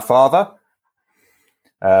 My father.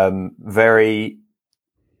 Very,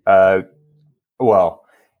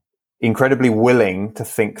 incredibly willing to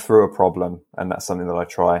think through a problem. And that's something that I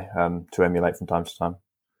try to emulate from time to time.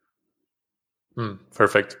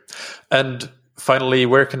 Perfect. And finally,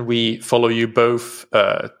 where can we follow you both?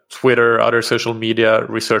 Twitter, other social media,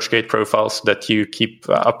 ResearchGate profiles that you keep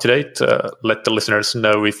up to date. Let the listeners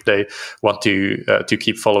know if they want to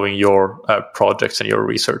keep following your projects and your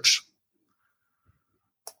research.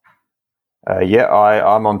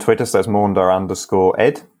 I'm on Twitter, so it's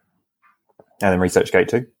Maunder_Ed, and then ResearchGate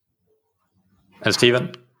too. And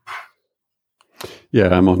Stephen?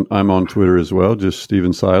 Yeah, I'm on Twitter as well, just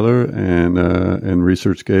Stephen Seiler and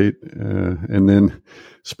ResearchGate, and then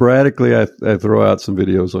sporadically I throw out some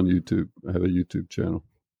videos on YouTube. I have a YouTube channel.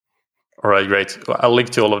 All right, great. I'll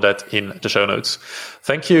link to all of that in the show notes.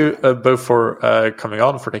 Thank you both for coming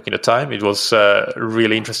on, for taking the time. It was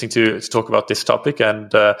really interesting to talk about this topic,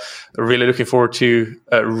 and really looking forward to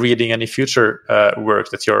reading any future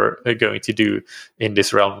work that you're going to do in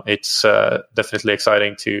this realm. It's definitely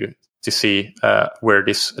exciting to see where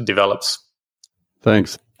this develops.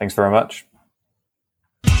 Thanks. Thanks very much.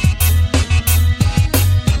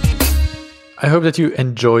 I hope that you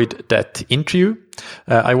enjoyed that interview.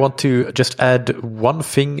 I want to just add one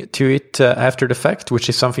thing to it after the fact, which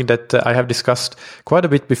is something that I have discussed quite a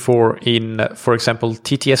bit before in, for example,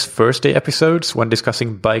 TTS First Day episodes when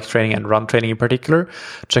discussing bike training and run training in particular.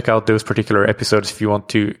 Check out those particular episodes if you want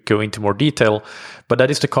to go into more detail. But that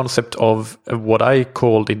is the concept of what I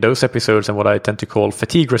called in those episodes and what I tend to call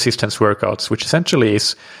fatigue resistance workouts, which essentially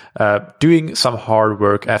is doing some hard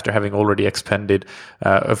work after having already expended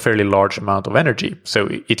a fairly large amount of energy. So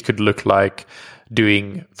it could look like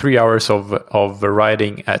doing 3 hours of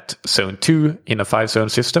riding at zone 2 in a 5-zone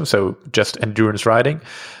system, so just endurance riding.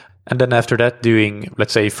 And then after that, doing,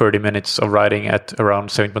 let's say, 30 minutes of riding at around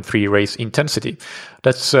 7.3 race intensity.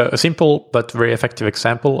 That's a simple but very effective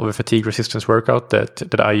example of a fatigue resistance workout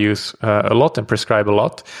that I use a lot and prescribe a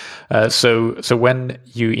lot. So when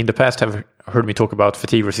you in the past have heard me talk about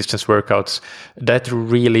fatigue resistance workouts, that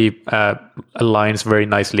really aligns very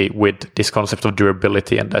nicely with this concept of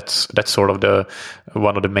durability, and that's sort of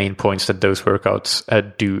one of the main points that those workouts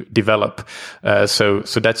do develop. So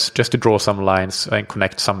that's just to draw some lines and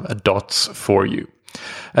connect some dots for you.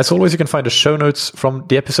 As always, you can find the show notes from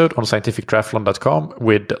the episode on scientifictriathlon.com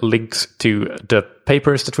with links to the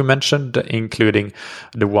papers that we mentioned, including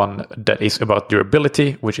the one that is about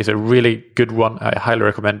durability, which is a really good one. I highly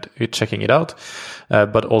recommend you checking it out.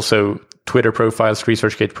 But also Twitter profiles,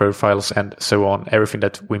 ResearchGate profiles, and so on, everything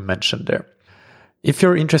that we mentioned there. If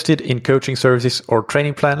you're interested in coaching services or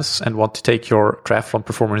training plans and want to take your triathlon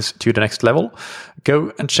performance to the next level,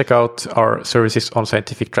 go and check out our services on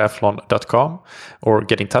scientifictriathlon.com or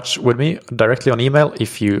get in touch with me directly on email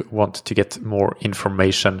if you want to get more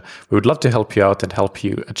information. We would love to help you out and help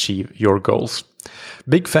you achieve your goals.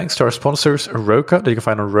 Big thanks to our sponsors, Roka, that you can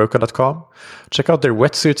find on roka.com. Check out their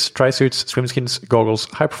wetsuits, tri-suits, swimskins, goggles,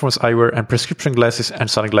 high-performance eyewear, and prescription glasses and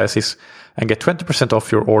sunglasses, and get 20%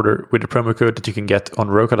 off your order with the promo code that you can get on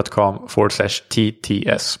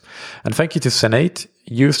roka.com/TTS. And thank you to Zen8.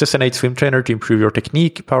 Use the Zen8 swim trainer to improve your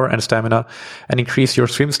technique, power, and stamina, and increase your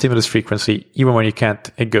swim stimulus frequency even when you can't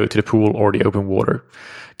go to the pool or the open water.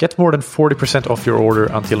 Get more than 40% off your order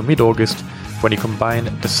until mid-August when you combine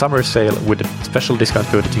the summer sale with a special discount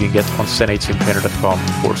code that you can get on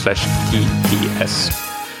zen8swimtrainer.com/TTS.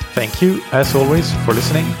 Thank you, as always, for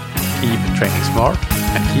listening. Keep training smart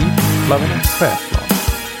and keep loving triathlon.